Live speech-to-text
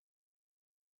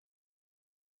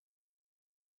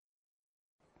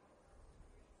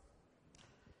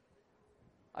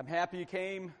I'm happy you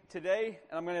came today,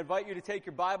 and I'm going to invite you to take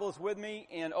your Bibles with me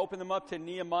and open them up to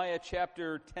Nehemiah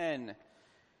chapter 10.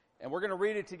 And we're going to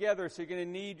read it together, so you're going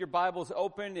to need your Bibles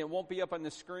open. It won't be up on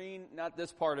the screen, not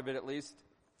this part of it at least.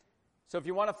 So if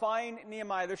you want to find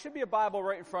Nehemiah, there should be a Bible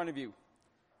right in front of you.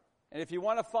 And if you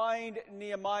want to find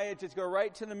Nehemiah, just go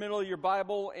right to the middle of your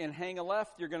Bible and hang a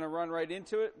left. You're going to run right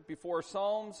into it before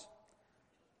Psalms.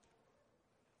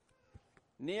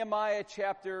 Nehemiah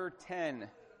chapter 10.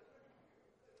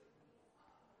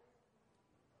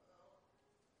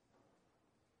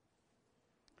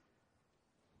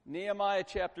 Nehemiah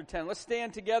chapter 10. Let's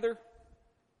stand together.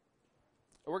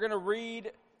 We're going to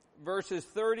read verses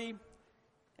 30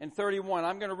 and 31.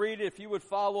 I'm going to read it if you would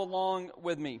follow along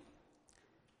with me.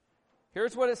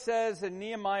 Here's what it says in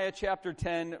Nehemiah chapter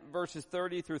 10, verses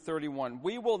 30 through 31.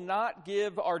 We will not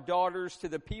give our daughters to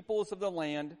the peoples of the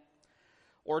land,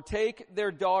 or take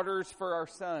their daughters for our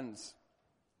sons.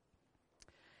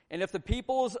 And if the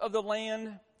peoples of the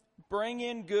land bring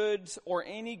in goods or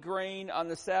any grain on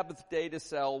the Sabbath day to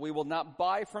sell, we will not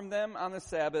buy from them on the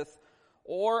Sabbath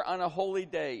or on a holy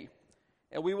day.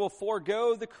 And we will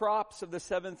forego the crops of the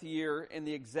seventh year and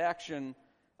the exaction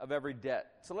of every debt.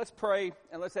 So let's pray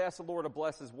and let's ask the Lord to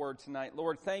bless His word tonight.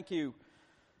 Lord, thank you,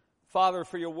 Father,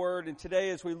 for your word. And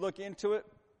today as we look into it,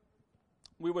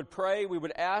 we would pray, we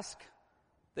would ask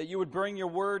that you would bring your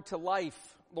word to life.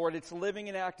 Lord, it's living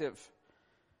and active.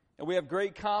 And we have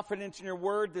great confidence in your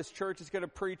word. This church is going to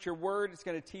preach your word. It's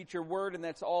going to teach your word, and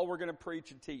that's all we're going to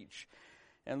preach and teach.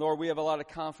 And Lord, we have a lot of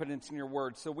confidence in your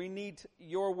word. So we need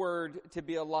your word to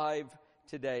be alive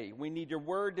today. We need your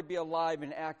word to be alive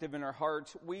and active in our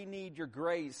hearts. We need your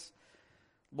grace,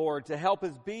 Lord, to help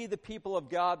us be the people of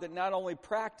God that not only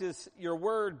practice your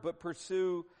word, but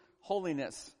pursue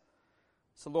holiness.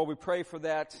 So Lord, we pray for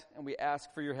that, and we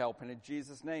ask for your help. And in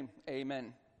Jesus' name,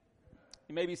 amen.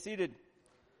 You may be seated.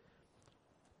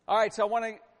 All right, so I want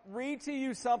to read to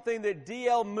you something that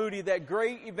D.L. Moody, that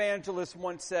great evangelist,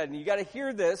 once said. And you got to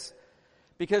hear this,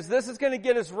 because this is going to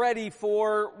get us ready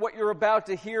for what you're about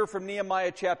to hear from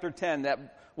Nehemiah chapter 10.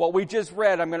 That what we just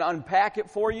read, I'm going to unpack it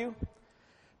for you.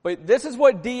 But this is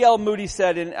what D.L. Moody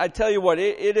said, and I tell you what,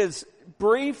 it is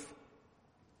brief,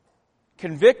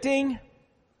 convicting,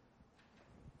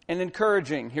 and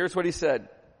encouraging. Here's what he said.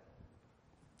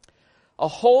 A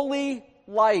holy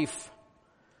life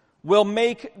will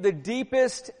make the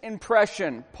deepest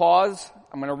impression. Pause.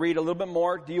 I'm going to read a little bit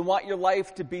more. Do you want your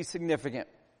life to be significant?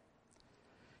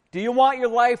 Do you want your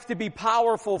life to be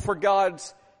powerful for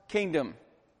God's kingdom?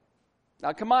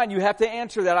 Now, come on, you have to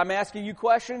answer that. I'm asking you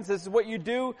questions. This is what you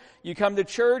do. You come to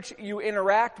church. You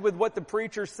interact with what the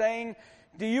preacher's saying.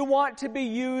 Do you want to be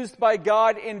used by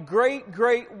God in great,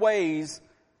 great ways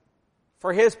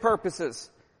for His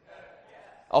purposes?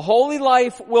 A holy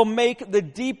life will make the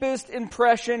deepest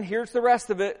impression. Here's the rest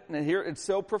of it, and here it's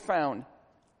so profound.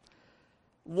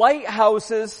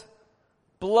 Lighthouses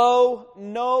blow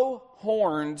no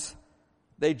horns,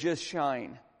 they just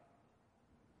shine.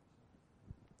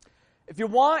 If you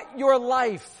want your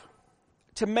life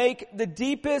to make the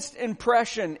deepest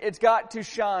impression, it's got to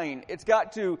shine. It's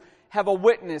got to have a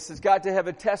witness. It's got to have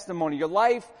a testimony. Your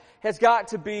life has got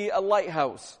to be a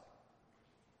lighthouse.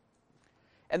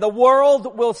 And the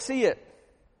world will see it.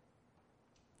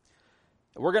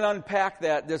 We're going to unpack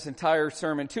this entire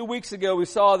sermon. 2 weeks ago, we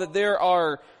saw that there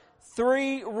are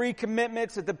 3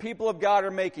 recommitments that the people of God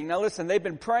are making. Now listen, they've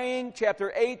been praying.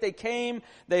 Chapter 8, they came.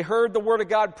 They heard the Word of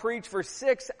God preached for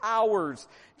 6 hours.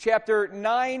 Chapter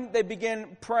 9, they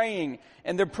begin praying.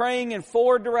 And they're praying in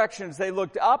 4 directions. They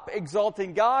looked up,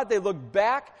 exalting God. They looked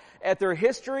back at their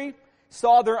history,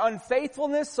 saw their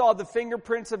unfaithfulness, saw the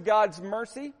fingerprints of God's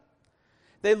mercy.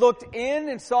 They looked in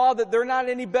and saw that they're not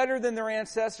any better than their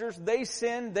ancestors. They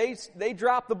sinned. They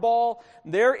dropped the ball.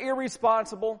 They're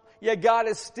irresponsible. Yet God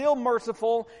is still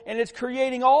merciful, and it's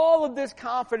creating all of this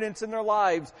confidence in their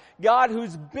lives. God,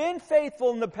 who's been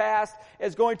faithful in the past,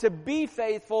 is going to be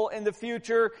faithful in the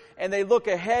future. And they look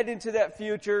ahead into that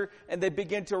future, and they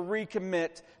begin to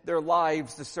recommit their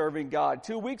lives to serving God.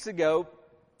 2 weeks ago,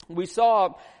 we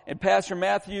saw, and Pastor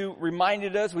Matthew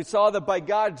reminded us, we saw that by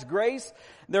God's grace,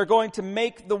 they're going to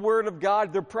make the Word of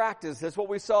God their practice. That's what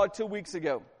we saw 2 weeks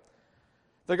ago.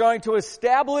 They're going to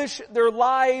establish their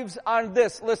lives on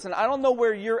this. Listen, I don't know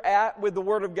where you're at with the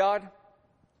Word of God.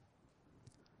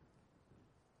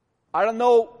 I don't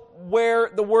know where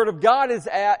the Word of God is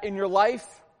at in your life.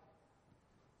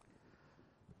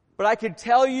 But I could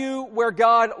tell you where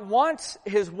God wants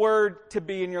His Word to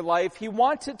be in your life. He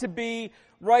wants it to be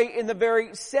right in the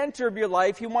very center of your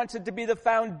life. He wants it to be the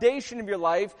foundation of your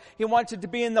life. He wants it to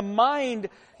be in the mind,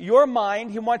 your mind.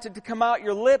 He wants it to come out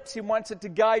your lips. He wants it to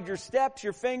guide your steps,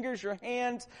 your fingers, your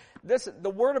hands.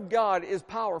 The Word of God is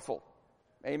powerful.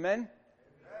 Amen?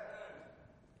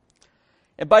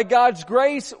 And by God's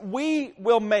grace, we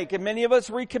will make, and many of us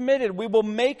recommitted, we will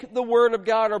make the Word of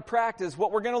God our practice.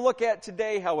 What we're going to look at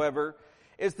today, however,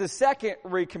 is the second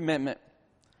recommitment.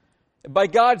 By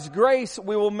God's grace,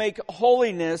 we will make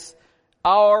holiness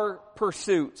our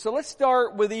pursuit. So let's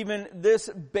start with even this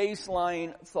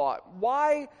baseline thought.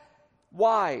 Why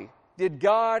did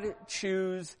God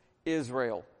choose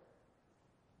Israel?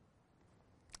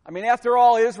 I mean, after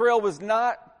all, Israel was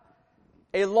not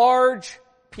a large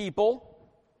people.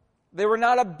 They were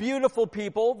not a beautiful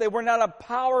people. They were not a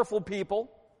powerful people.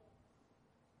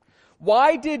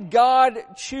 Why did God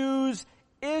choose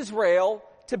Israel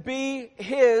to be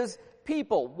His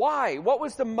people? Why? What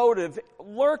was the motive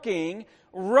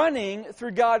running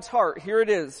through God's heart? Here it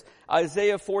is,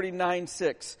 Isaiah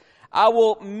 49:6. I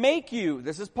will make you,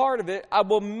 this is part of it, I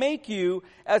will make you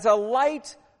as a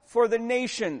light for the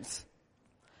nations,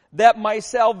 that my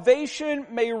salvation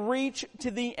may reach to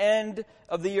the end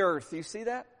of the earth. Do you see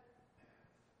that?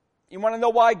 You want to know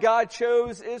why God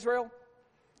chose Israel?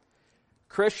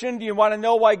 Christian, do you want to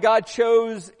know why God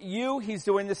chose you? He's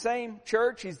doing the same.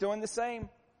 Church, He's doing the same.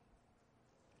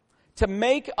 To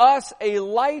make us a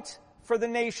light for the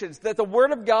nations, that the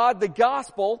Word of God, the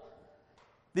gospel,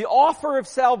 the offer of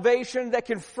salvation that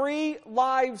can free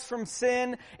lives from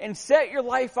sin and set your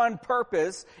life on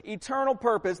purpose, eternal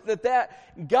purpose,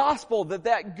 that gospel,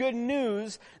 that good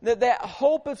news, that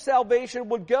hope of salvation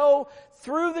would go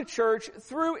through the church,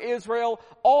 through Israel,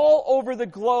 all over the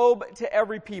globe to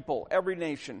every people, every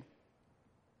nation.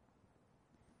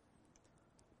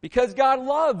 Because God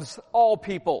loves all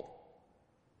people.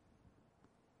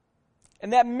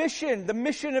 And that mission, the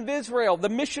mission of Israel, the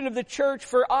mission of the church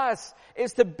for us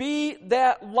is to be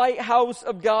that lighthouse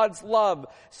of God's love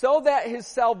so that His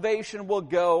salvation will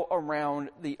go around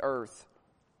the earth.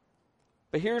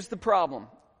 But here's the problem.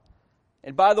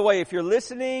 And by the way, if you're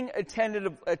listening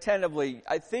attentively,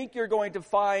 I think you're going to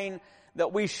find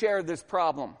that we share this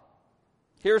problem.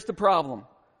 Here's the problem.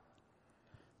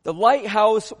 The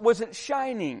lighthouse wasn't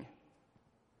shining.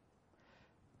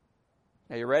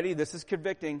 Now you ready? This is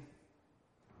convicting.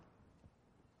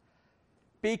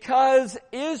 Because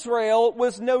Israel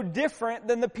was no different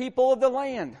than the people of the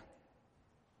land.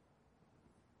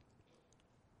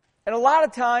 And a lot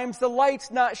of times the light's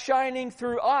not shining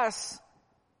through us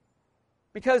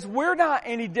because we're not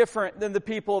any different than the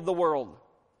people of the world.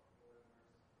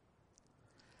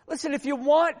 Listen, if you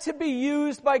want to be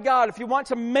used by God, if you want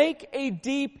to make a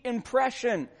deep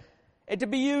impression and to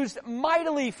be used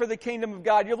mightily for the kingdom of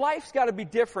God, your life's got to be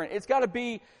different. It's got to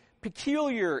be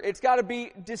peculiar. It's got to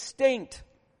be distinct.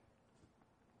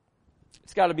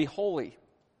 It's got to be holy.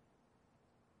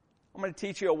 I'm going to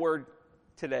teach you a word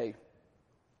today.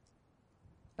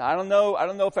 Now, I don't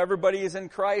know if everybody is in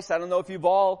Christ. I don't know if you've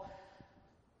all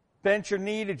bent your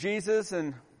knee to Jesus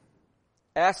and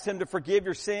asked Him to forgive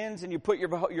your sins and you put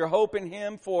your hope in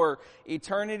Him for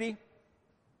eternity.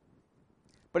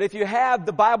 But if you have,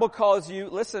 the Bible calls you,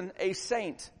 listen, a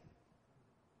saint.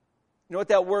 You know what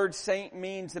that word saint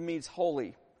means? It means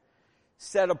holy.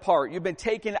 Set apart. You've been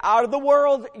taken out of the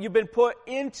world. You've been put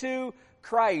into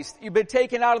Christ. You've been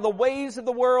taken out of the ways of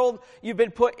the world. You've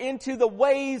been put into the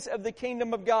ways of the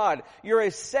kingdom of God. You're a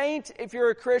saint if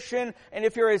you're a Christian, and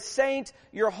if you're a saint,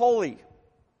 you're holy.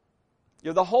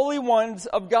 You're the holy ones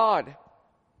of God.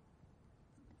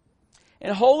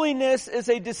 And holiness is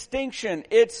a distinction.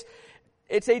 It's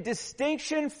a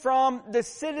distinction from the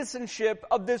citizenship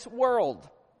of this world.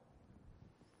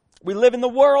 We live in the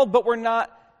world, but we're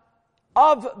not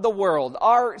of the world.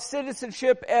 Our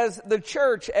citizenship as the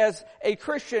church, as a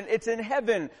Christian, it's in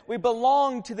heaven. We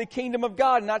belong to the kingdom of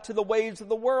God, not to the ways of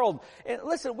the world. And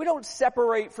listen, we don't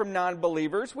separate from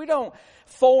non-believers. We don't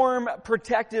form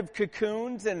protective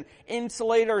cocoons and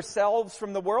insulate ourselves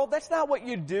from the world. That's not what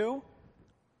you do.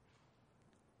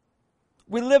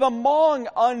 We live among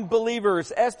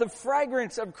unbelievers as the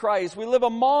fragrance of Christ. We live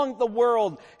among the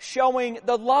world, showing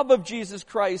the love of Jesus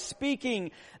Christ,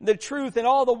 speaking the truth, and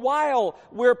all the while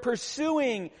we're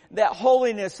pursuing that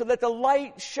holiness so that the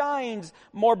light shines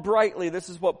more brightly. This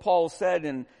is what Paul said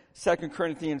in 2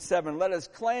 Corinthians 7. Let us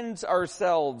cleanse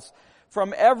ourselves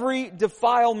from every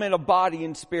defilement of body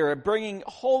and spirit, bringing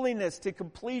holiness to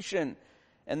completion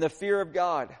and the fear of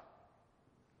God.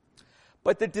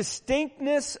 But the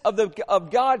distinctness of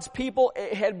God's people,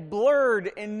 it had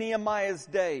blurred in Nehemiah's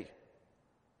day.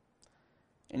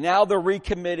 And now they're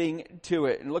recommitting to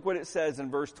it. And look what it says in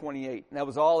verse 28. And that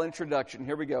was all introduction.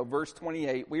 Here we go. Verse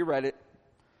 28. We read it.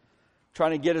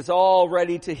 Trying to get us all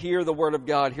ready to hear the word of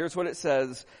God. Here's what it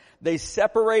says. They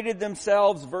separated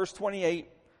themselves, verse 28.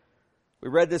 We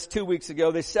read this 2 weeks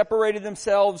ago. They separated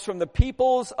themselves from the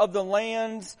peoples of the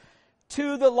lands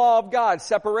to the law of God.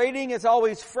 Separating is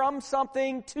always from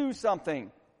something to something.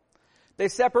 They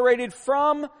separated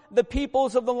from the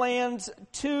peoples of the lands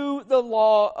to the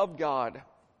law of God.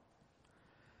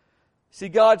 See,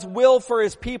 God's will for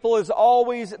His people has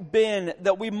always been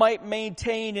that we might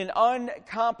maintain an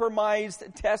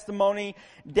uncompromised testimony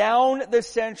down the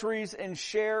centuries and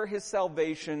share His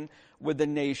salvation with the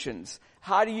nations.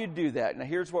 How do you do that? Now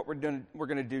here's what we're going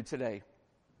to do today.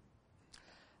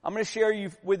 I'm going to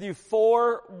share with you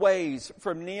 4 ways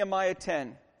from Nehemiah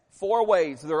 10. 4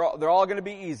 ways. They're all going to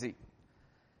be easy.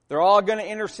 They're all going to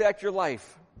intersect your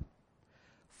life.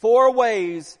 4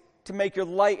 ways to make your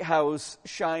lighthouse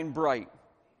shine bright.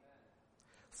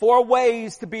 4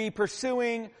 ways to be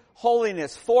pursuing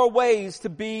holiness. 4 ways to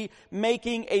be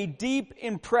making a deep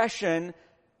impression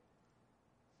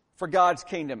for God's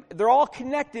kingdom. They're all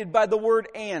connected by the word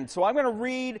and. So I'm going to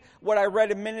read what I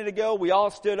read a minute ago. We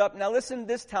all stood up. Now listen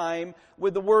this time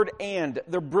with the word and.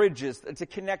 They're bridges. It's a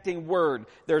connecting word.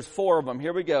 There's 4 of them.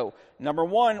 Here we go. Number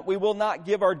 1, we will not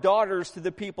give our daughters to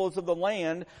the peoples of the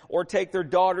land or take their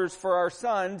daughters for our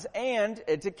sons. And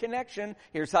it's a connection.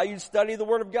 Here's how you study the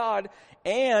word of God.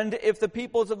 And if the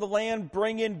peoples of the land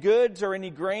bring in goods or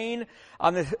any grain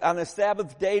on the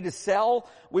Sabbath day to sell,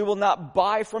 we will not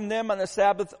buy from them on the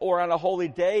Sabbath or on a holy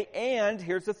day. And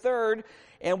here's the 3rd,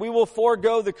 and we will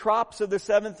forego the crops of the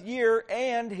 7th year.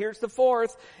 And here's the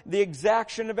 4th, the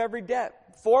exaction of every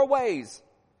debt. 4 ways.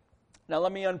 Now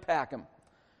let me unpack them.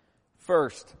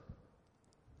 First,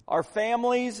 our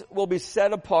families will be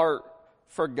set apart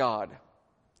for God.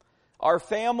 Our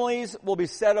families will be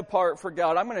set apart for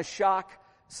God. I'm going to shock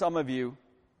some of you.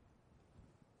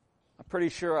 I'm pretty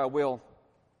sure I will.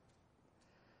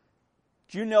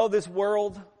 Do you know this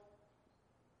world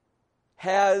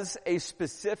has a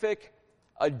specific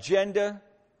agenda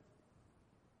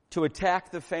to attack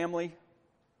the family?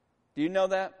 Do you know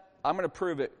that? I'm going to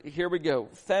prove it. Here we go.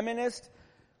 Feminist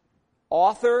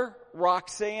author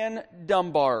Roxanne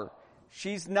Dunbar.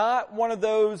 She's not one of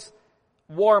those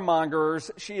warmongers.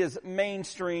 She is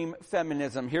mainstream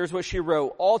feminism. Here's what she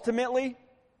wrote. Ultimately,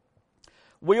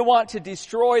 we want to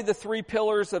destroy the 3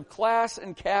 pillars of class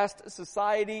and caste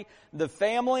society, the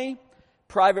family,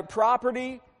 private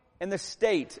property, and the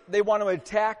state. They want to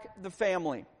attack the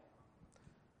family.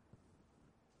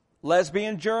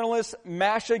 Lesbian journalist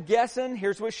Masha Gessen,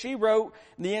 here's what she wrote.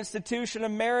 The institution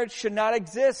of marriage should not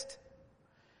exist.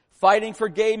 Fighting for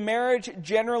gay marriage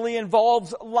generally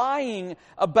involves lying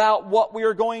about what we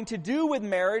are going to do with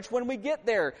marriage when we get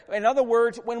there. In other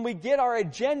words, when we get our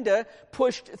agenda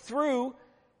pushed through,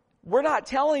 we're not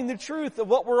telling the truth of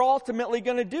what we're ultimately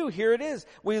going to do. Here it is.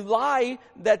 We lie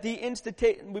that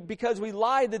because we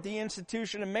lie that the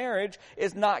institution of marriage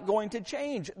is not going to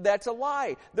change. That's a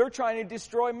lie. They're trying to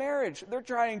destroy marriage. They're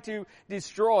trying to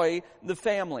destroy the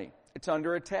family. It's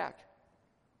under attack.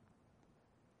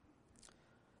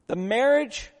 The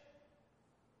marriage,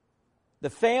 the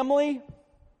family,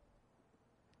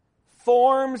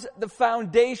 forms the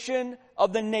foundation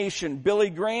of the nation. Billy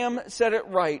Graham said it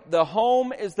right. The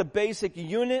home is the basic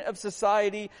unit of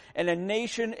society, and a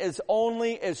nation is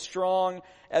only as strong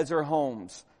as her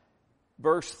homes.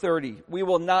 Verse 30, we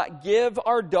will not give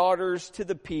our daughters to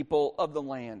the people of the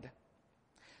land.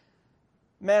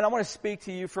 Man, I want to speak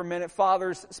to you for a minute,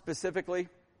 fathers specifically.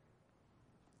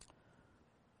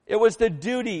 It was the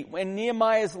duty, in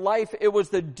Nehemiah's life, it was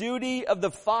the duty of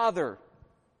the father.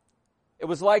 It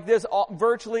was like this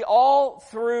virtually all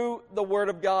through the Word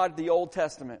of God, the Old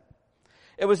Testament.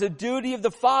 It was a duty of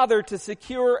the father to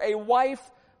secure a wife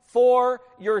for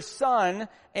your son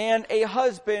and a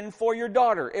husband for your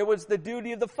daughter. It was the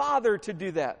duty of the father to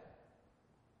do that.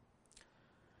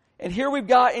 And here we've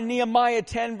got in Nehemiah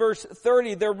 10 verse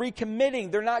 30, they're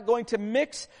recommitting. They're not going to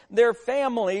mix their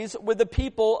families with the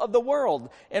people of the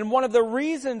world. And one of the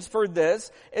reasons for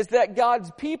this is that God's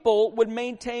people would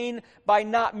maintain, by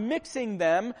not mixing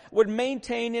them, would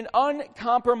maintain an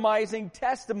uncompromising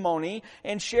testimony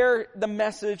and share the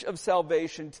message of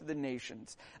salvation to the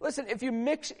nations. Listen, if you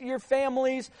mix your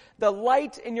families, the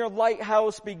light in your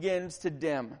lighthouse begins to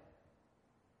dim.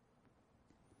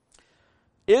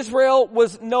 Israel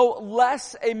was no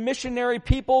less a missionary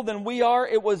people than we are.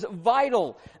 It was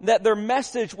vital that their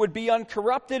message would be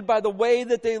uncorrupted by the way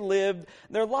that they lived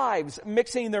their lives.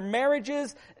 Mixing their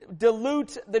marriages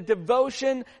dilute the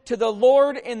devotion to the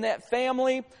Lord in that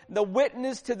family. The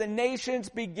witness to the nations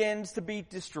begins to be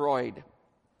destroyed.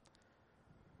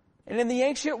 And in the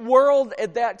ancient world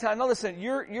at that time, now listen,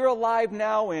 you're alive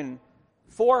now in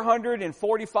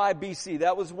 445 BC.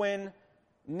 That was when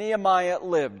Nehemiah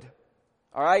lived.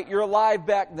 All right, you're alive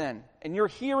back then, and you're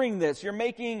hearing this. You're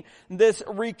making this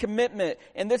recommitment,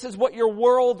 and this is what your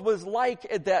world was like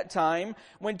at that time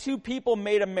when two people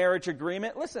made a marriage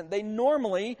agreement. Listen, they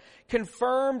normally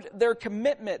confirmed their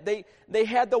commitment. They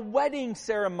had the wedding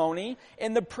ceremony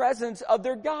in the presence of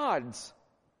their gods.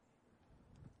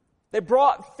 They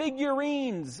brought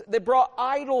figurines. They brought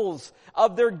idols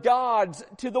of their gods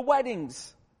to the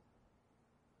weddings.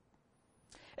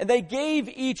 And they gave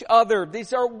each other,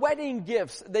 these are wedding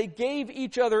gifts, they gave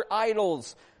each other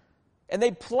idols. And they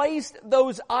placed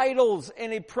those idols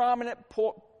in a prominent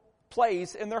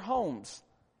place in their homes.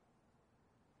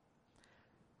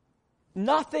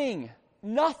 Nothing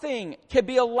can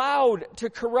be allowed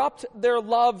to corrupt their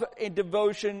love and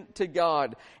devotion to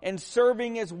God and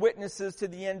serving as witnesses to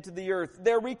the end of the earth.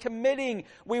 They're recommitting.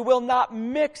 We will not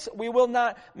mix, we will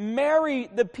not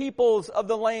marry the peoples of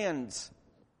the lands.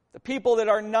 The people that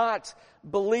are not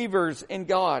believers in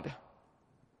God.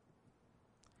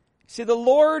 See, the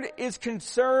Lord is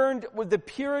concerned with the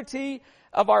purity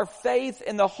of our faith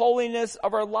and the holiness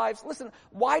of our lives. Listen,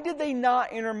 why did they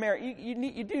not intermarry?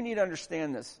 You do need to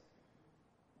understand this.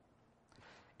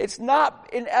 It's not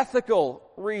an ethical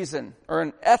reason, or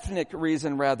an ethnic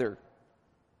reason rather.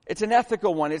 It's an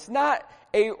ethical one. It's not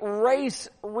a race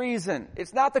reason.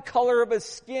 It's not the color of a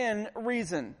skin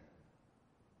reason.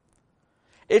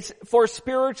 It's for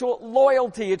spiritual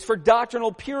loyalty. It's for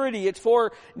doctrinal purity. It's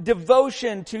for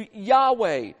devotion to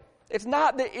Yahweh. It's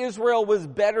not that Israel was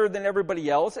better than everybody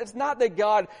else. It's not that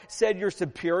God said you're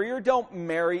superior. Don't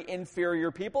marry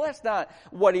inferior people. That's not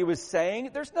what he was saying.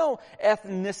 There's no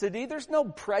ethnicity. There's no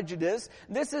prejudice.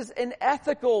 This is an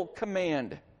ethical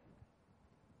command.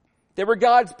 They were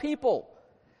God's people.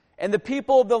 And the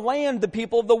people of the land, the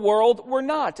people of the world were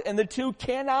not. And the two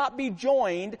cannot be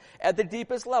joined at the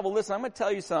deepest level. Listen, I'm going to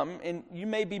tell you something, and you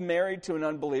may be married to an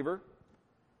unbeliever.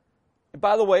 And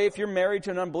by the way, if you're married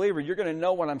to an unbeliever, you're going to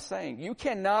know what I'm saying. You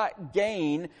cannot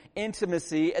gain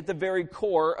intimacy at the very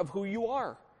core of who you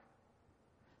are.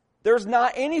 There's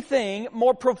not anything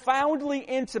more profoundly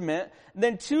intimate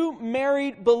than two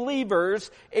married believers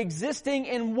existing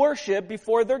in worship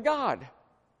before their God.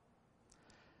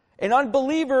 An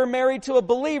unbeliever married to a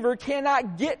believer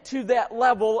cannot get to that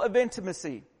level of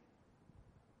intimacy.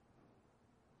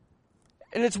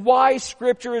 And it's why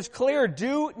Scripture is clear.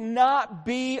 Do not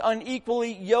be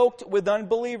unequally yoked with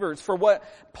unbelievers. For what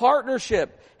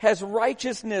partnership has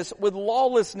righteousness with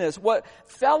lawlessness? What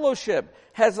fellowship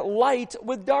has light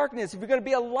with darkness? If you're going to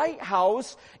be a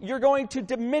lighthouse, you're going to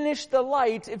diminish the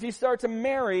light if you start to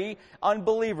marry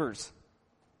unbelievers.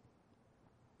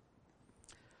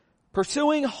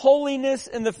 Pursuing holiness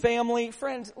in the family,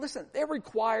 friends, listen, it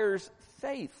requires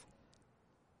faith.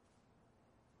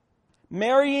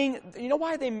 Marrying, you know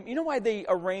why they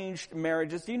arranged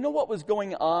marriages? Do you know what was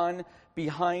going on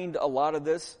behind a lot of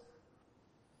this?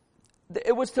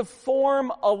 It was to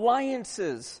form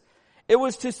alliances. It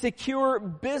was to secure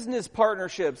business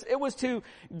partnerships. It was to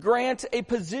grant a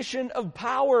position of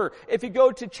power. If you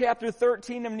go to chapter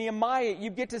 13 of Nehemiah, you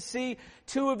get to see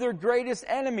two of their greatest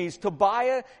enemies,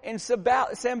 Tobiah and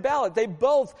Sanballat. They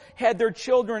both had their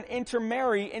children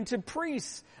intermarry into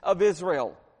priests of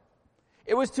Israel.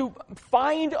 It was to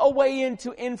find a way in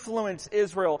to influence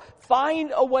Israel,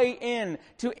 find a way in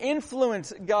to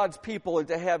influence God's people and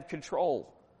to have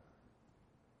control.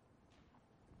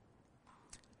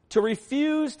 To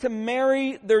refuse to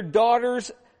marry their daughters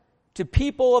to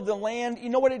people of the land, you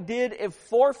know what it did? It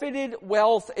forfeited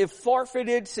wealth, it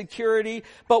forfeited security,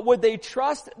 but would they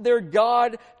trust their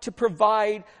God to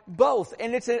provide both?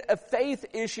 And it's a faith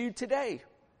issue today.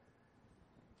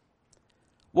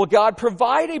 Will God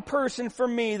provide a person for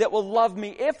me that will love me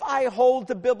if I hold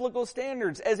to biblical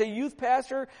standards? As a youth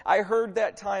pastor, I heard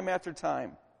that time after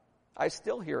time. I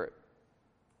still hear it.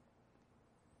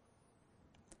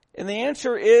 And the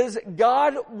answer is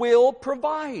God will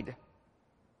provide.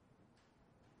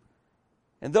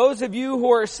 And those of you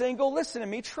who are single, listen to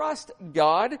me, trust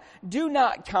God. Do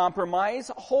not compromise.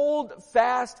 Hold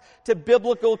fast to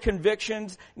biblical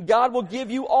convictions. God will give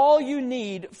you all you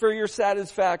need for your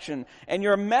satisfaction. And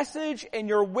your message and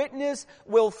your witness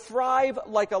will thrive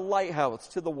like a lighthouse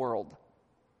to the world.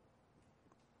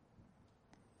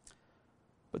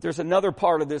 But there's another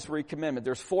part of this recommitment.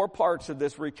 There's 4 parts of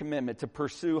this recommitment to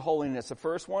pursue holiness. The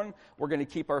first one, we're going to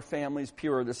keep our families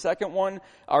pure. The second one,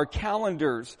 our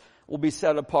calendars will be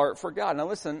set apart for God. Now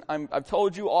listen, I've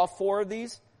told you all 4 of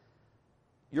these.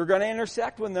 You're going to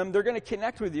intersect with them. They're going to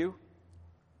connect with you.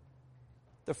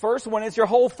 The first one is your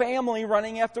whole family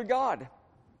running after God.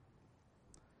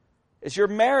 It's your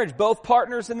marriage, both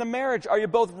partners in the marriage. Are you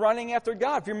both running after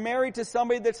God? If you're married to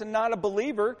somebody that's not a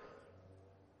believer,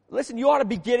 listen, you ought to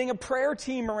be getting a prayer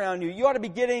team around you. You ought to be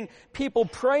getting people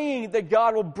praying that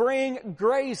God will bring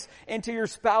grace into your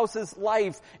spouse's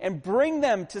life and bring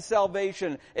them to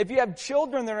salvation. If you have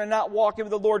children that are not walking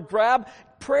with the Lord, grab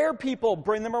prayer people,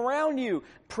 bring them around you.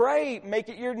 Pray, make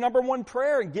it your number one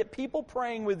prayer, and get people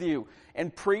praying with you.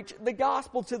 And preach the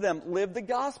gospel to them. Live the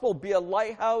gospel. Be a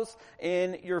lighthouse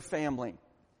in your family.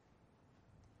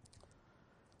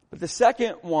 But the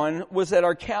second one was that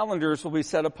our calendars will be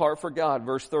set apart for God.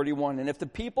 Verse 31. And if the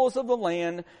peoples of the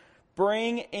land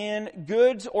bring in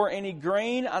goods or any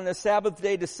grain on the Sabbath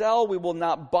day to sell, we will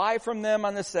not buy from them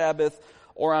on the Sabbath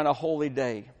or on a holy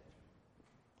day.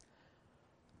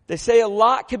 They say a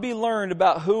lot can be learned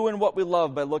about who and what we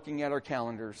love by looking at our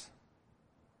calendars.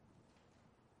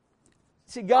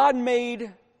 See, God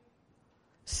made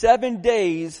 7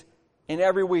 days in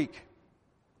every week.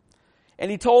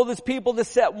 And He told His people to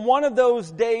set one of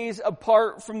those days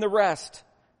apart from the rest.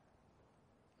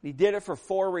 He did it for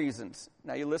 4 reasons.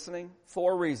 Now, you listening?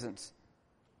 4 reasons.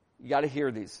 You got to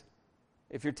hear these.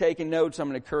 If you're taking notes, I'm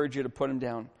going to encourage you to put them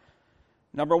down.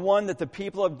 Number 1, that the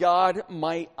people of God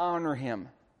might honor Him.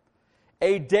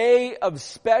 A day of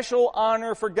special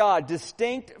honor for God,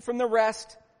 distinct from the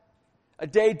rest. A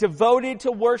day devoted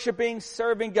to worshiping,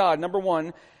 serving God. Number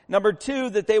 1. Number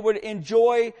 2, that they would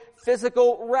enjoy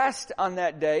physical rest on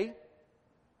that day.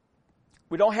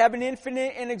 We don't have an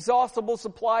infinite and exhaustible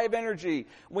supply of energy.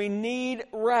 We need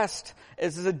rest.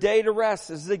 This is a day to rest.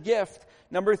 This is a gift.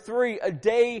 Number 3, a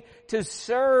day to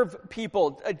serve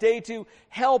people, a day to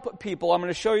help people. I'm going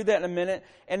to show you that in a minute.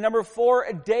 And number 4,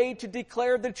 a day to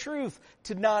declare the truth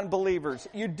to non-believers.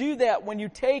 You do that when you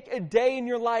take a day in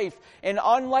your life, and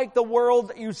unlike the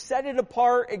world, you set it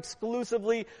apart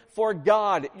exclusively for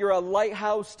God. You're a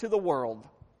lighthouse to the world.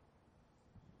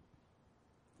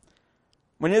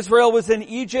 When Israel was in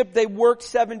Egypt, they worked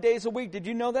 7 days a week. Did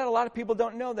you know that? A lot of people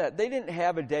don't know that. They didn't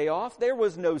have a day off. There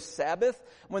was no Sabbath.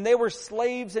 When they were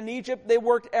slaves in Egypt, they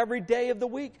worked every day of the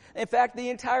week. In fact, the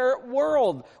entire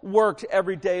world worked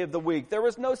every day of the week. There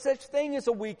was no such thing as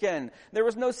a weekend. There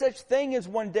was no such thing as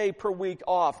 1 day per week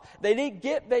off. They didn't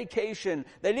get vacation.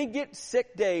 They didn't get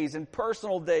sick days and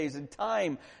personal days and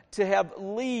time to have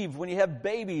leave when you have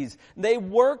babies. They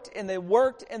worked and they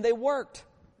worked and they worked.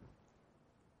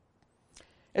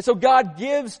 And so God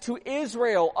gives to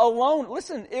Israel alone.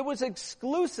 Listen, it was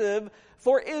exclusive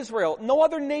for Israel. No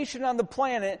other nation on the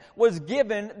planet was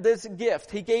given this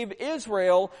gift. He gave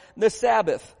Israel the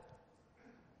Sabbath.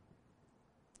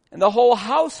 And the whole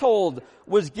household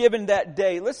was given that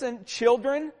day. Listen,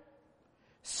 children,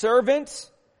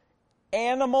 servants,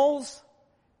 animals,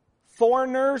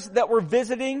 foreigners that were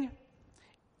visiting,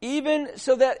 even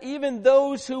so that even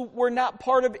those who were not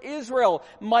part of Israel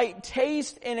might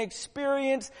taste and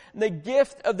experience the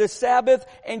gift of the Sabbath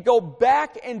and go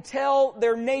back and tell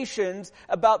their nations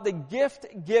about the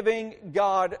gift-giving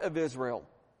God of Israel.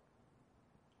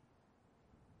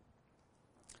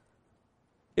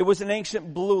 It was an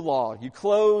ancient blue law. You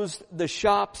closed the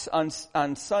shops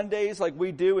on Sundays like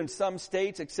we do in some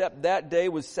states, except that day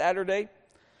was Saturday.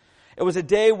 It was a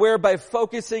day where by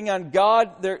focusing on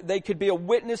God, they could be a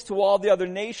witness to all the other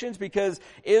nations, because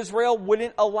Israel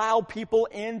wouldn't allow people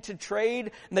in to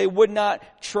trade. They would not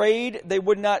trade. They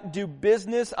would not do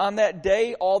business on that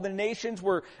day. All the nations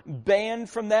were banned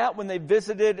from that when they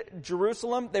visited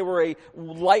Jerusalem. They were a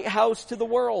lighthouse to the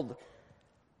world.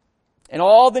 And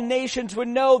all the nations would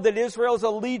know that Israel's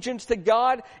allegiance to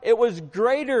God, it was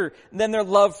greater than their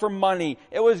love for money.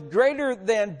 It was greater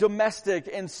than domestic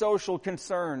and social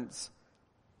concerns.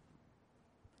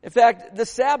 In fact, the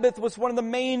Sabbath was one of the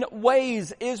main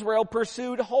ways Israel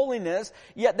pursued holiness,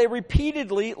 yet they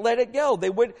repeatedly let it go.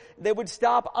 They would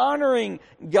stop honoring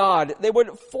God. They would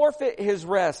forfeit His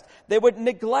rest. They would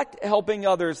neglect helping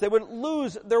others. They would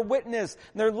lose their witness.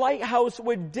 Their lighthouse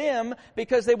would dim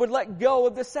because they would let go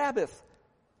of the Sabbath.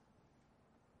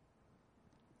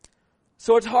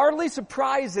 So it's hardly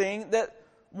surprising that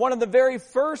one of the very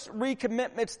first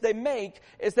recommitments they make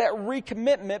is that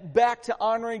recommitment back to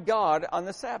honoring God on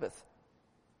the Sabbath.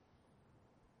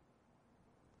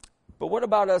 But what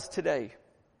about us today?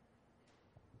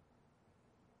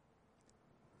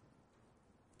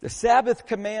 The Sabbath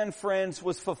command, friends,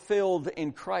 was fulfilled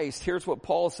in Christ. Here's what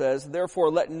Paul says,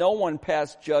 "Therefore let no one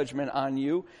pass judgment on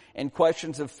you in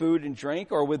questions of food and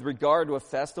drink, or with regard to a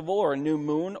festival or a new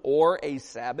moon or a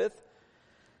Sabbath.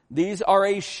 These are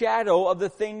a shadow of the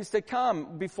things to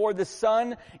come. Before the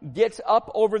sun gets up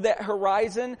over that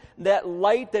horizon, that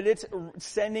light that it's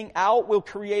sending out will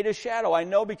create a shadow. I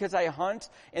know because I hunt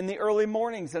in the early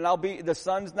mornings and the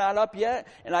sun's not up yet,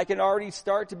 and I can already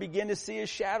start to begin to see a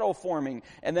shadow forming.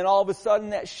 And then all of a sudden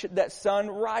that sun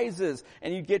rises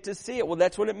and you get to see it. Well,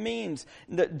 that's what it means.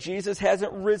 That Jesus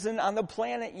hasn't risen on the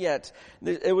planet yet.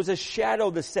 It was a shadow.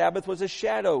 The Sabbath was a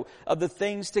shadow of the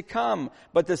things to come,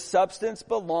 but the substance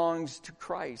belongs to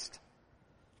Christ.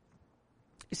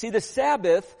 You see, the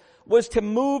Sabbath was to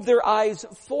move their eyes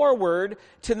forward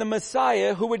to the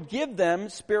Messiah who would give them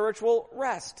spiritual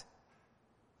rest.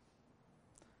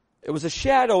 It was a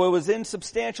shadow. It was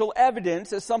insubstantial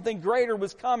evidence that something greater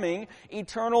was coming,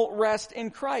 eternal rest in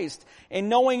Christ. And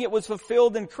knowing it was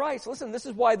fulfilled in Christ, listen, this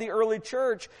is why the early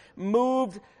church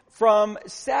moved from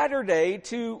Saturday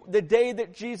to the day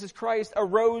that Jesus Christ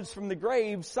arose from the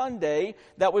grave, Sunday.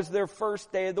 That was their first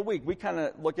day of the week. We kind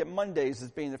of look at Mondays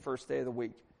as being the first day of the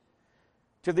week.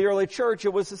 To the early church,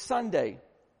 it was a Sunday.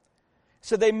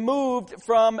 So they moved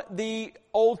from the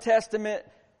Old Testament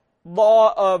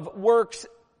law of works,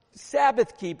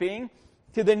 Sabbath keeping,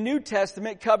 to the New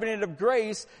Testament covenant of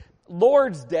grace,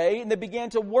 Lord's Day, and they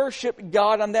began to worship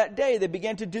God on that day. They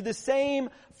began to do the same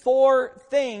 4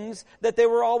 things that they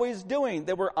were always doing.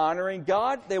 They were honoring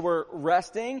God, they were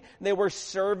resting, they were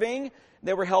serving,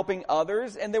 they were helping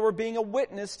others, and they were being a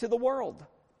witness to the world.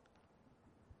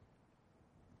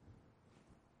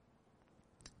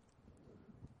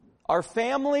 Our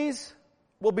families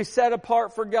will be set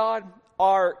apart for God.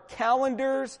 Our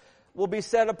calendars will be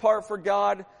set apart for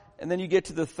God. And then you get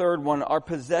to the third one, our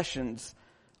possessions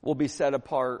will be set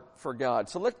apart for God.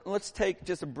 So let's take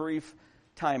just a brief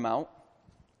time out,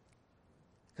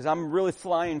 because I'm really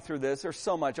flying through this. There's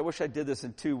so much. I wish I did this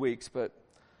in 2 weeks, but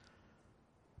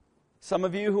some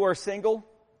of you who are single,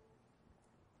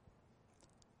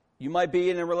 you might be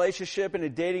in a relationship, in a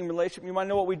dating relationship. You might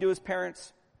know what we do as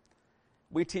parents.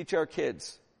 We teach our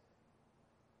kids,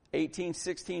 18,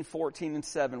 16, 14, and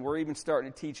 7. We're even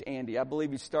starting to teach Andy. I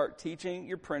believe you start teaching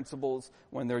your principles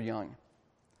when they're young.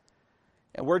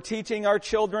 And we're teaching our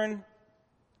children,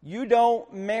 you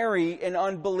don't marry an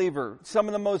unbeliever. Some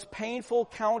of the most painful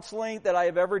counseling that I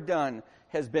have ever done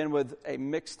has been with a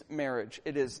mixed marriage.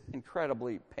 It is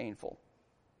incredibly painful.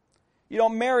 You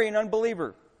don't marry an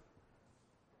unbeliever.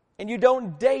 And you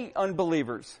don't date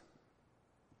unbelievers.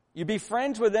 You be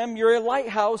friends with them. You're a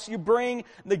lighthouse. You bring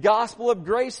the gospel of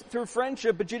grace through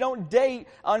friendship, but you don't date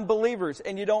unbelievers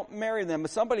and you don't marry them.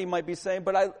 Somebody might be saying,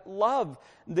 but I love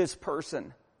this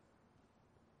person.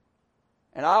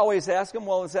 And I always ask them,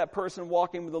 well, is that person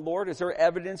walking with the Lord? Is there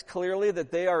evidence clearly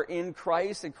that they are in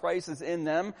Christ and Christ is in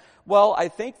them? Well, I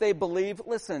think they believe.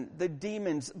 Listen, the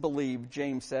demons believe,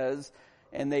 James says,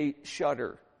 and they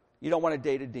shudder. You don't want to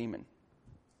date a demon.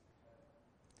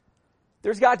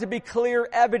 There's got to be clear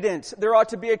evidence. There ought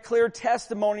to be a clear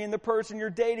testimony in the person you're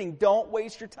dating. Don't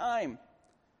waste your time.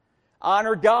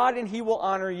 Honor God and He will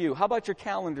honor you. How about your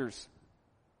calendars?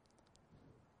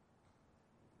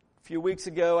 A few weeks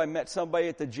ago, I met somebody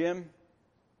at the gym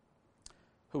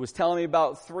who was telling me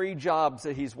about 3 jobs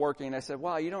that he's working. I said,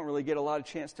 wow, you don't really get a lot of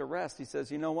chance to rest. He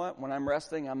says, you know what? When I'm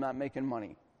resting, I'm not making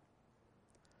money.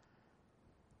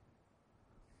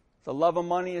 The love of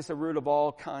money is the root of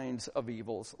all kinds of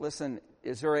evils. Listen,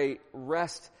 is there a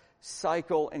rest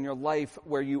cycle in your life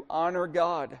where you honor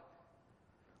God,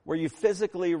 where you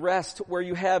physically rest, where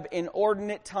you have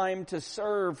inordinate time to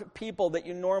serve people that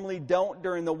you normally don't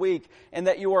during the week, and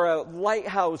that you are a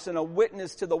lighthouse and a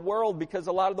witness to the world? Because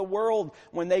a lot of the world,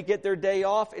 when they get their day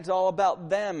off, it's all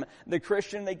about them. The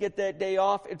Christian, they get that day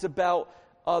off, it's about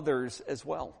others as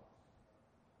well.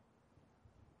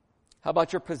 How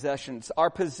about your possessions? Our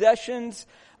possessions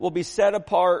will be set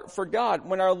apart for God.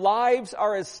 When our lives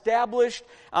are established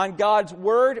on God's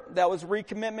Word, that was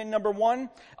recommitment number 1,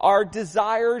 our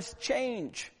desires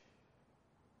change.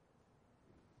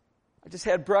 I just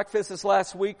had breakfast this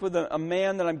last week with a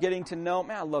man that I'm getting to know.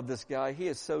 Man, I love this guy. He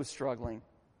is so struggling.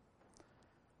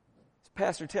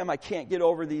 Pastor Tim, I can't get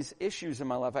over these issues in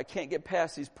my life. I can't get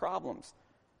past these problems.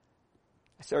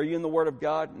 I said, are you in the Word of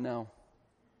God? No.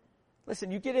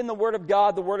 Listen, you get in the Word of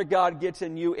God gets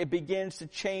in you. It begins to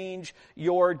change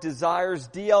your desires.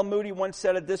 D.L. Moody once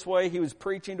said it this way. He was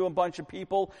preaching to a bunch of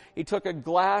people. He took a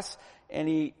glass,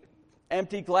 and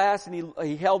empty glass, and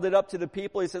he held it up to the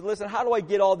people. He said, listen, how do I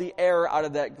get all the air out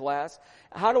of that glass?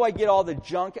 How do I get all the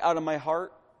junk out of my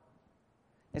heart?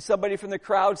 And somebody from the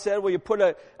crowd said, well, you put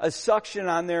a suction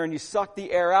on there and you suck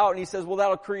the air out. And he says, well,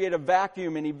 that'll create a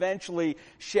vacuum and eventually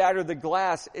shatter the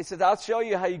glass. He says, I'll show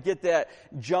you how you get that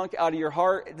junk out of your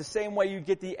heart the same way you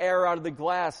get the air out of the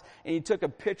glass. And he took a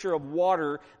pitcher of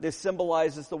water that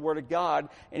symbolizes the Word of God,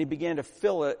 and he began to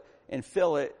fill it and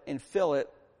fill it and fill it.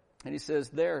 And he says,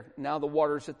 there, now the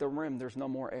water's at the rim. There's no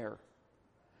more air.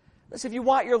 Listen, if you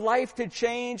want your life to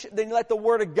change, then let the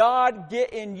Word of God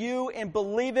get in you and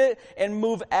believe it and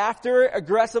move after it.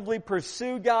 Aggressively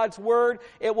pursue God's Word.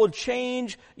 It will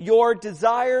change your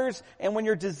desires. And when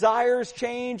your desires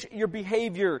change, your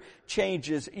behavior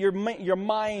changes. Your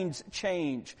minds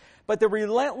change. But the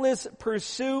relentless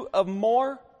pursuit of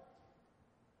more,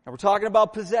 and we're talking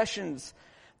about possessions,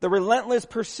 the relentless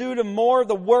pursuit of more,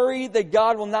 the worry that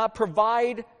God will not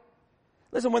provide.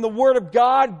 Listen, when the Word of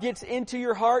God gets into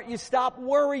your heart, you stop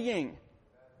worrying.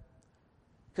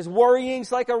 Because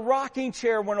worrying's like a rocking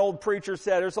chair, one old preacher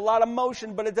said. There's a lot of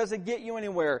motion, but it doesn't get you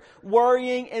anywhere.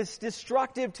 Worrying is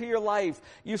destructive to your life.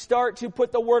 You start to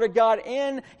put the Word of God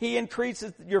in. He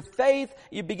increases your faith.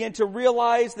 You begin to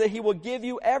realize that He will give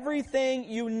you everything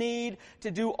you need to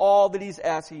do all that He's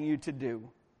asking you to do.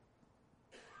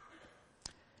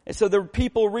 And so the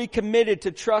people recommitted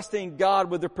to trusting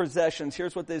God with their possessions.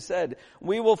 Here's what they said.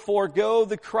 We will forego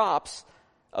the crops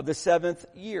of the 7th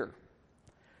year.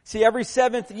 See, every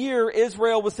 7th year,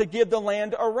 Israel was to give the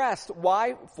land a rest.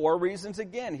 Why? 4 reasons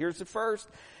again. Here's the first.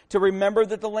 To remember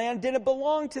that the land didn't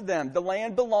belong to them. The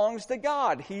land belongs to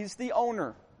God. He's the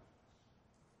owner.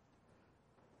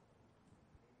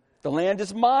 The land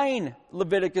is mine,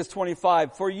 Leviticus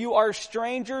 25, for you are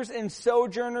strangers and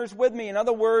sojourners with me. In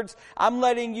other words, I'm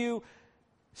letting you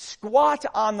squat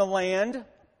on the land.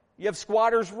 You have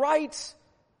squatters' rights.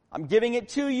 I'm giving it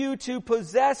to you to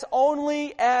possess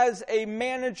only as a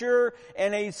manager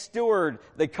and a steward.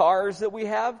 The cars that we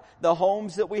have, the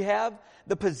homes that we have,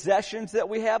 the possessions that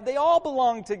we have, they all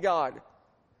belong to God. He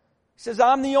says,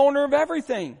 I'm the owner of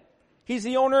everything. He's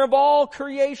the owner of all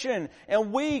creation.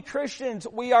 And we, Christians,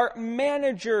 we are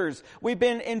managers. We've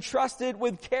been entrusted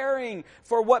with caring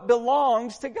for what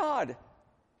belongs to God.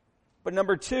 But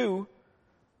number 2,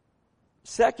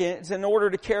 second, it's in order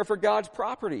to care for God's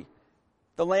property.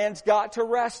 The land's got to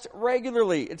rest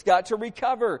regularly. It's got to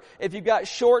recover. If you've got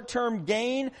short-term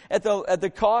gain at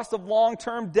the cost of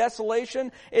long-term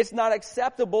desolation, it's not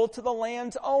acceptable to the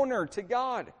land's owner, to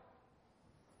God.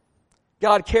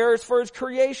 God cares for His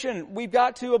creation. We've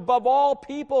got to, above all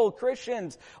people,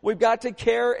 Christians, we've got to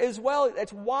care as well.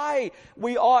 That's why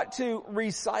we ought to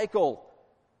recycle.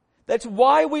 That's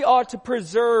why we ought to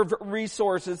preserve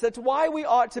resources. That's why we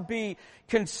ought to be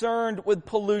concerned with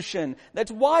pollution.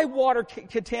 That's why water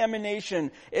contamination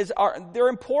they're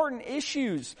important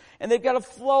issues. And they've got to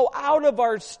flow out of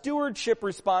our stewardship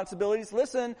responsibilities,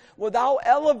 listen, without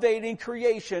elevating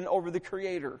creation over the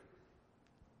Creator.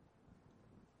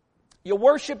 You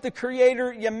worship the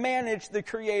Creator, you manage the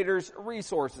Creator's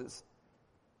resources.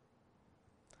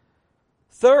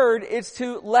 Third, it's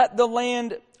to let the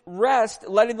land rest,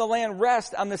 letting the land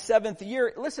rest on the 7th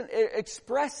year. Listen, it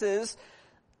expresses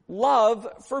love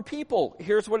for people.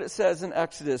 Here's what it says in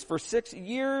Exodus. For 6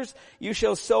 years you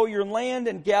shall sow your land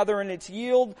and gather in its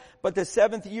yield, but the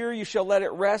 7th year you shall let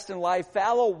it rest and lie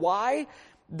fallow. Why?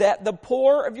 That the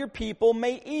poor of your people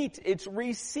may eat. It's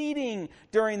reseeding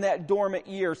during that dormant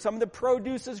year. Some of the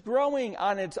produce is growing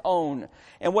on its own.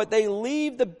 And what they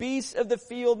leave, the beasts of the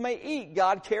field may eat.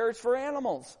 God cares for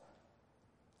animals.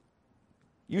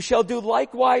 You shall do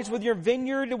likewise with your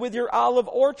vineyard and with your olive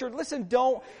orchard. Listen,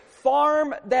 don't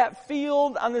farm that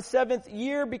field on the 7th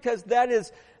year, because that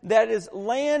is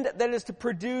land that is to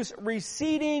produce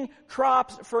reseeding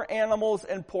crops for animals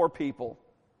and poor people.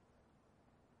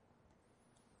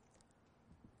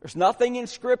 There's nothing in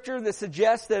Scripture that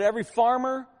suggests that every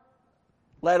farmer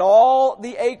let all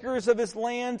the acres of his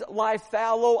land lie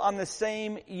fallow on the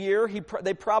same year.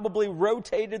 They probably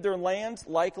rotated their lands,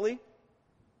 likely.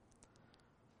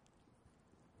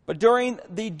 But during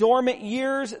the dormant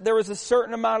years, there was a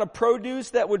certain amount of produce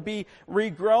that would be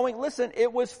regrowing. Listen,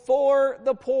 it was for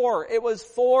the poor. It was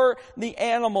for the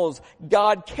animals.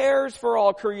 God cares for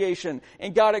all creation,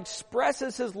 and God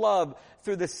expresses His love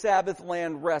through the Sabbath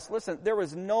land rest. Listen, there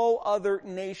was no other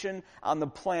nation on the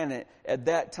planet at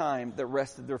that time that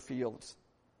rested their fields.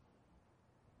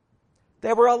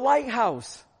 They were a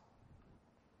lighthouse.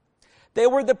 They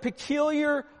were the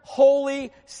peculiar,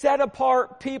 holy,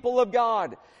 set-apart people of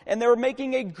God. And they were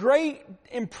making a great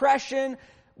impression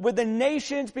with the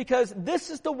nations, because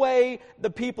this is the way the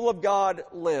people of God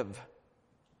live.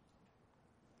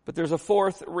 But there's a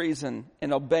fourth reason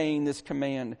in obeying this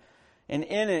command. And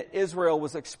in it, Israel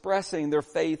was expressing their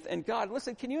faith in God.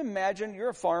 Listen, can you imagine? You're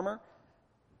a farmer.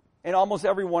 And almost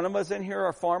every one of us in here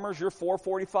are farmers. You're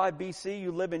 445 BC.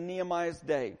 You live in Nehemiah's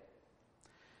day.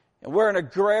 And we're an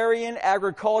agrarian,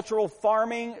 agricultural,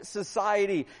 farming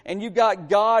society. And you got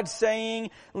God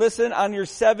saying, listen, on your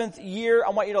 7th year, I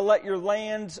want you to let your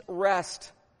lands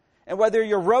rest. And whether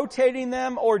you're rotating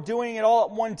them or doing it all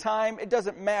at one time, it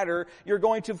doesn't matter. You're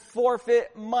going to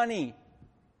forfeit money.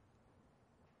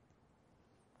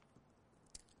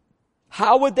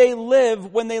 How would they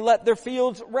live when they let their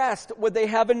fields rest? Would they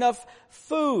have enough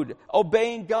food?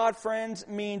 Obeying God, friends,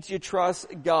 means you trust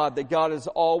God, that God is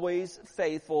always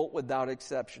faithful without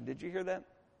exception. Did you hear that?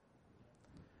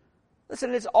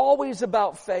 Listen, it's always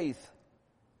about faith.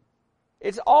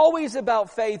 It's always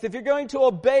about faith. If you're going to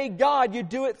obey God, you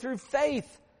do it through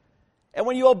faith. And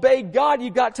when you obey God,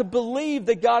 you've got to believe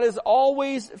that God is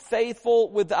always faithful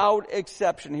without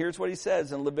exception. Here's what he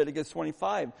says in Leviticus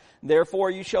 25. Therefore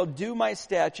you shall do my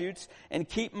statutes and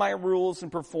keep my rules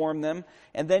and perform them,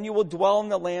 and then you will dwell in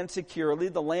the land securely.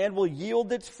 The land will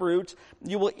yield its fruit.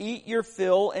 You will eat your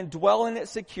fill and dwell in it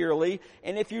securely.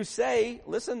 And if you say,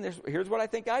 listen, here's what I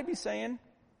think I'd be saying.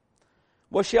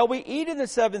 Well, shall we eat in the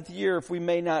 7th year if we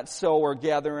may not sow or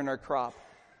gather in our crop?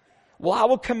 Well, I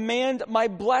will command my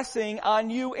blessing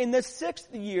on you in the 6th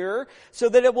year so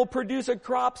that it will produce a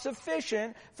crop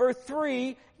sufficient for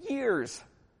 3 years.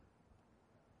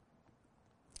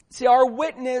 See, our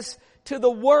witness to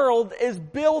the world is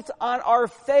built on our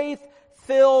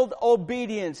faith-filled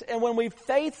obedience. And when we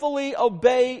faithfully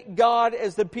obey God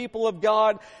as the people of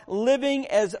God, living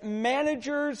as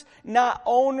managers, not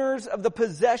owners of the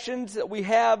possessions that we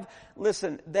have,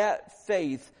 listen, that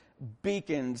faith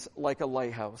beacons like a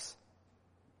lighthouse.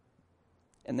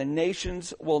 And the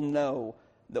nations will know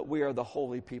that we are the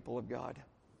holy people of God.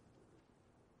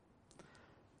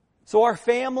 So our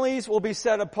families will be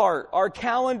set apart. Our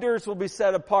calendars will be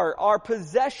set apart. Our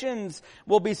possessions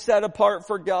will be set apart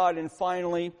for God. And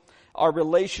finally, our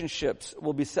relationships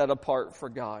will be set apart for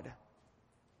God.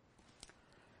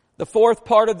 The fourth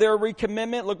part of their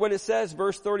recommitment, look what it says,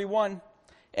 verse 31.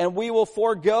 And we will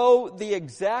forego the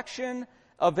exaction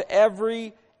of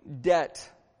every debt.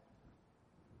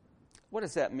 What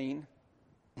does that mean?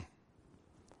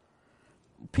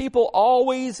 People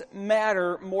always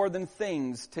matter more than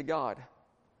things to God.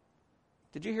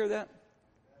 Did you hear that?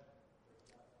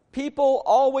 People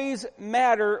always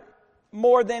matter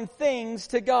more than things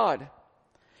to God.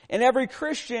 And every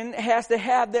Christian has to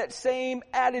have that same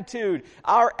attitude.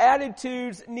 Our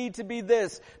attitudes need to be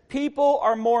this. People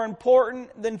are more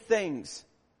important than things.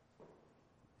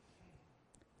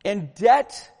 And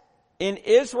debt in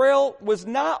Israel was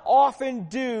not often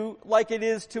due like it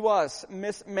is to us,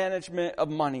 mismanagement of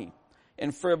money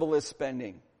and frivolous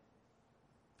spending.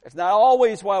 It's not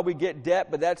always why we get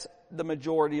debt, but that's the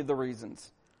majority of the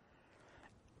reasons.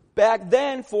 Back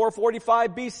then,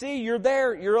 445 BC, you're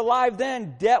there, you're alive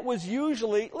then. Debt was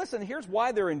usually, listen, here's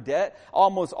why they're in debt,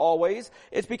 almost always.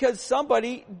 It's because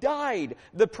somebody died.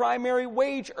 The primary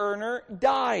wage earner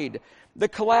died. The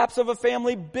collapse of a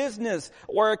family business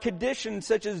or a condition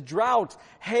such as drought,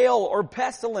 hail, or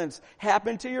pestilence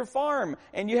happened to your farm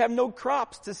and you have no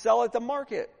crops to sell at the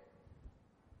market.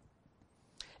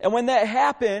 And when that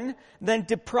happened, then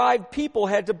deprived people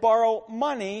had to borrow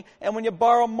money, and when you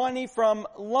borrow money from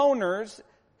loaners,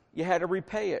 you had to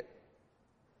repay it.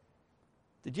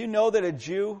 Did you know that a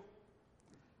Jew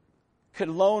could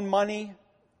loan money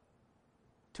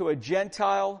to a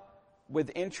Gentile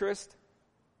with interest?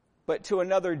 But to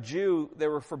another Jew, they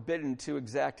were forbidden to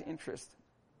exact interest.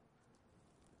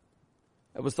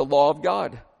 It was the law of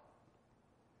God.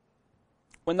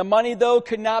 When the money, though,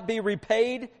 could not be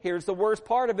repaid, here's the worst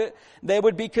part of it, they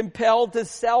would be compelled to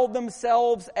sell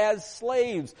themselves as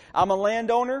slaves. I'm a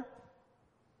landowner.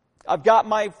 I've got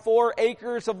my 4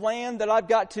 acres of land that I've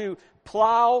got to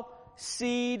plow,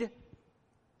 seed,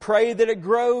 pray that it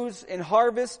grows, and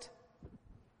harvest,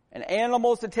 and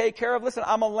animals to take care of. Listen,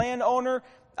 I'm a landowner.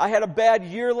 I had a bad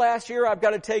year last year. I've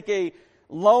got to take a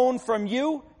loan from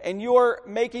you, and you're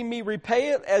making me repay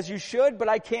it as you should, but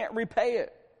I can't repay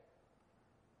it.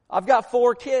 I've got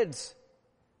 4 kids.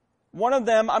 One of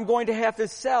them I'm going to have to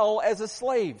sell as a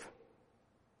slave.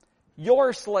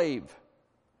 Your slave.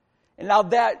 And now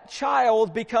that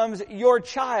child becomes your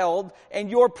child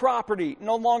and your property.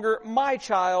 No longer my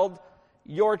child,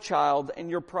 your child and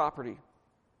your property.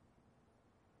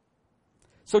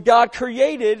 So God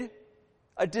created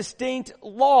a distinct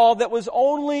law that was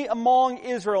only among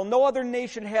Israel. No other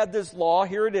nation had this law.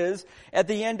 Here it is. At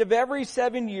the end of every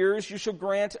 7 years, you shall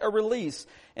grant a release.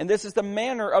 And this is the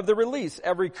manner of the release.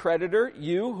 Every creditor,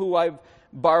 you who I've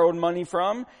borrowed money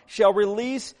from, shall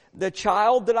release the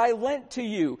child that I lent to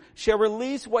you, shall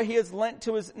release what he has lent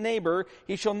to his neighbor.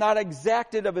 He shall not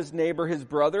exact it of his neighbor, his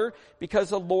brother, because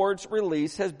the Lord's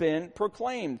release has been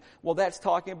proclaimed. Well, that's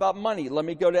talking about money. Let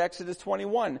me go to Exodus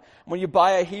 21. When you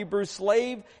buy a Hebrew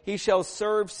slave, he shall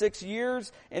serve 6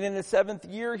 years, and in the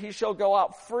 7th year he shall go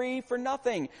out free for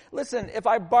nothing. Listen, if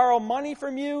I borrow money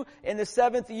from you in the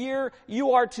 7th year,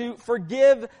 you are to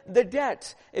forgive the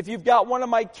debt. If you've got one of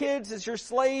my kids as your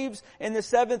slaves in the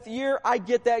 7th year, I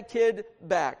get that kid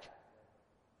back.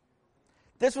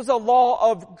 This was a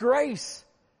law of grace,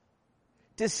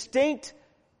 distinct,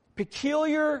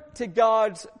 peculiar to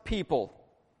God's people.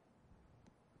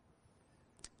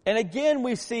 And again,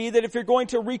 we see that if you're going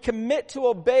to recommit to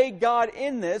obey God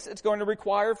in this, it's going to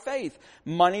require faith.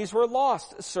 Monies were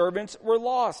lost. Servants were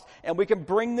lost. And we can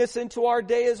bring this into our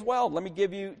day as well. Let me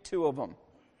give you 2 of them.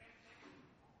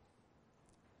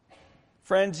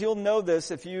 Friends, you'll know this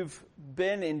if you've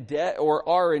been in debt or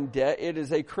are in debt. It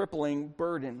is a crippling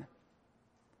burden.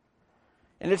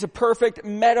 And it's a perfect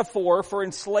metaphor for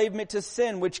enslavement to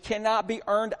sin, which cannot be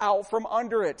earned out from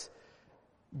under it.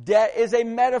 Debt is a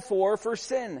metaphor for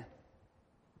sin.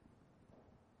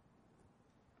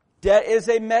 Debt is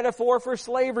a metaphor for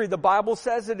slavery. The Bible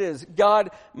says it is. God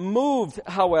moved,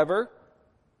 however,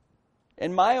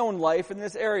 in my own life in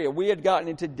this area. We had gotten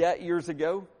into debt years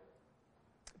ago.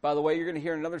 By the way, you're going to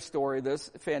hear another story of this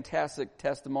fantastic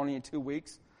testimony in 2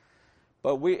 weeks.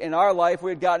 But in our life, we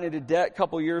had gotten into debt a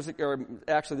couple years ago, or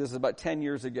actually this is about 10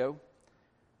 years ago.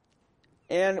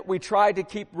 And we tried to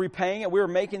keep repaying it. We were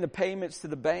making the payments to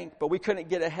the bank, but we couldn't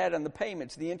get ahead on the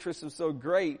payments. The interest was so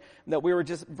great that we were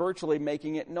just virtually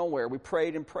making it nowhere. We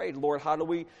prayed and prayed, Lord, how do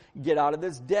we get out of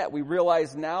this debt? We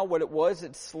realize now what it was.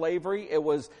 It's slavery. It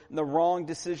was the wrong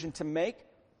decision to make.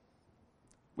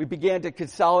 We began to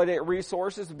consolidate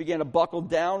resources. We began to buckle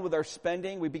down with our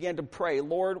spending. We began to pray,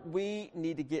 Lord, we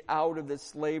need to get out of this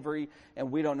slavery, and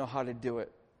we don't know how to do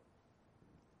it.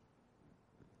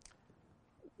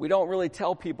 We don't really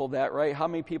tell people that, right? How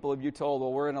many people have you told,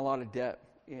 well, we're in a lot of debt?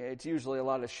 It's usually a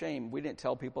lot of shame. We didn't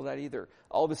tell people that either.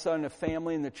 All of a sudden, a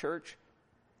family in the church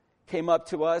came up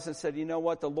to us and said, you know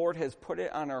what? The Lord has put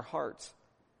it on our hearts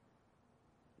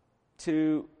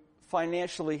to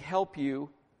financially help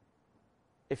you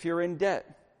if you're in debt.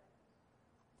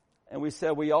 And we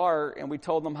said we are, and we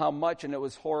told them how much, and it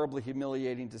was horribly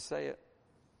humiliating to say it.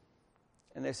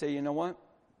 And they say, you know what?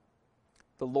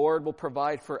 The Lord will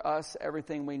provide for us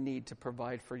everything we need to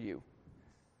provide for you.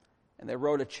 And they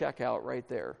wrote a check out right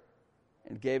there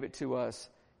and gave it to us,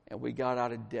 and we got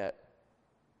out of debt.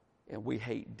 And we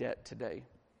hate debt today.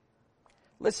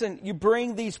 Listen, you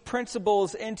bring these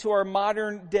principles into our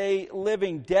modern day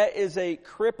living. Debt is a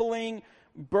crippling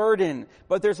burden,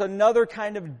 but there's another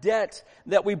kind of debt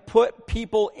that we put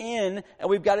people in, and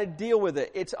we've got to deal with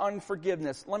it. It's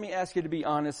unforgiveness. Let me ask you to be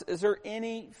honest. Is there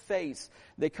any face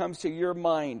that comes to your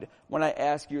mind when I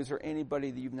ask you, is there anybody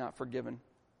that you've not forgiven?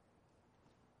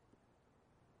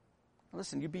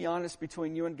 Listen, you be honest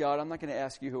between you and God. I'm not going to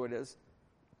ask you who it is.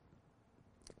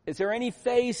 Is there any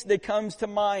face that comes to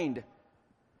mind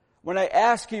when I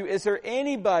ask you, is there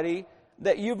anybody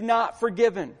that you've not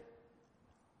forgiven?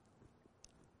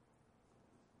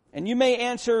 And you may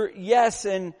answer yes,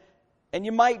 and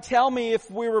you might tell me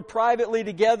if we were privately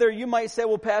together, you might say,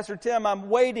 well, Pastor Tim, I'm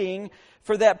waiting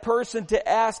for that person to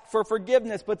ask for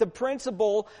forgiveness. But the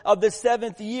principle of the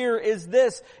 7th year is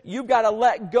this: you've got to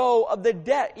let go of the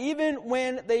debt, even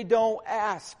when they don't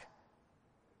ask.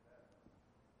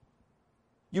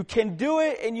 You can do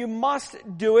it, and you must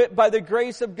do it by the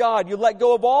grace of God. You let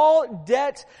go of all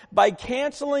debt by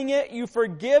canceling it. You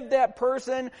forgive that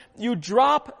person. You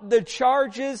drop the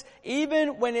charges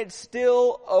even when it's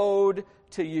still owed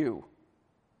to you.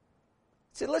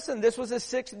 See, listen, this was the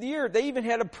 6th year. They even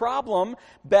had a problem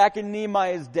back in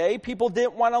Nehemiah's day. People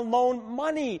didn't want to loan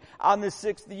money on the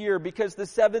 6th year because the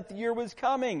 7th year was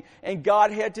coming, and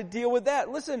God had to deal with that.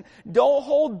 Listen, don't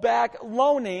hold back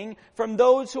loaning from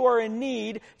those who are in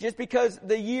need just because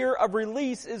the year of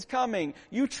release is coming.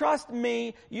 You trust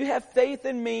me. You have faith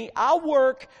in me. I'll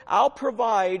work. I'll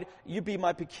provide. You be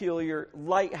my peculiar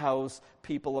lighthouse,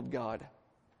 people of God.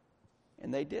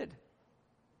 And they did.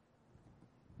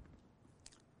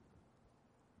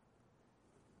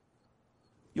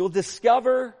 You'll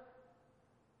discover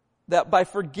that by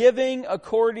forgiving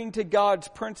according to God's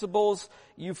principles,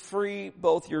 you free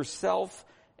both yourself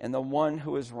and the one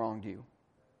who has wronged you.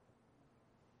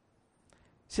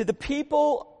 See, the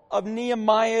people of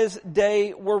Nehemiah's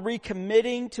day were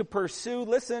recommitting to pursue,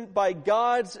 listen, by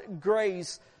God's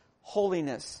grace,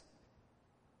 holiness.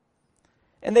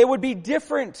 And they would be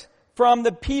different from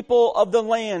the people of the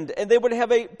land, and they would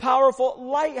have a powerful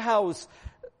lighthouse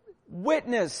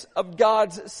witness of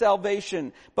God's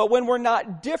salvation. But when we're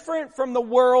not different from the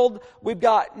world, we've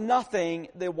got nothing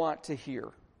they want to hear.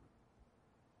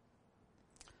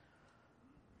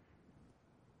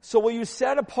 So will you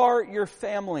set apart your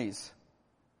families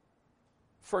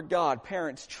for God?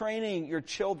 Parents, training your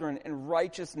children in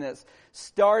righteousness,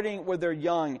 starting when they're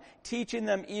young, teaching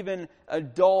them even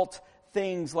adult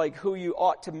things like who you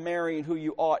ought to marry and who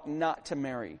you ought not to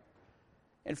marry.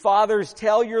 And fathers,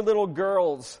 tell your little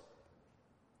girls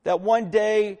that one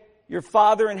day your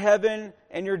Father in heaven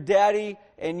and your daddy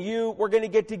and you, we're going to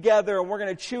get together and we're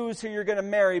going to choose who you're going to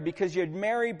marry, because you'd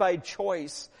marry by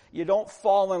choice. You don't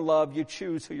fall in love, you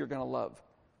choose who you're going to love.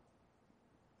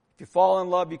 If you fall in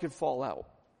love, you could fall out.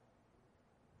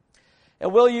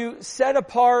 And will you set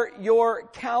apart your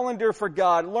calendar for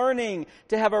God, learning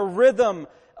to have a rhythm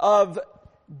of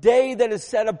day that is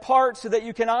set apart so that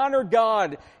you can honor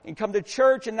God and come to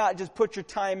church and not just put your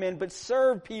time in, but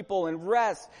serve people and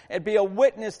rest and be a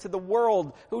witness to the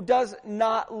world who does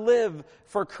not live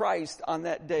for Christ on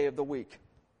that day of the week?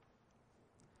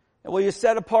 And will you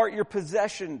set apart your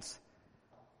possessions,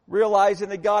 realizing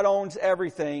that God owns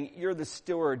everything? You're the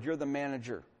steward, you're the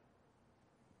manager.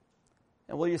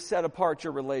 And will you set apart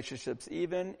your relationships,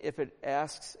 even if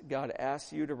God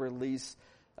asks you to release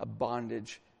a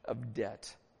bondage of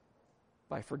debt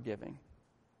by forgiving?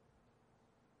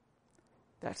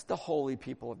 That's the holy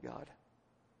people of God.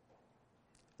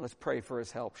 Let's pray for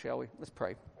His help, shall we? Let's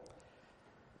pray.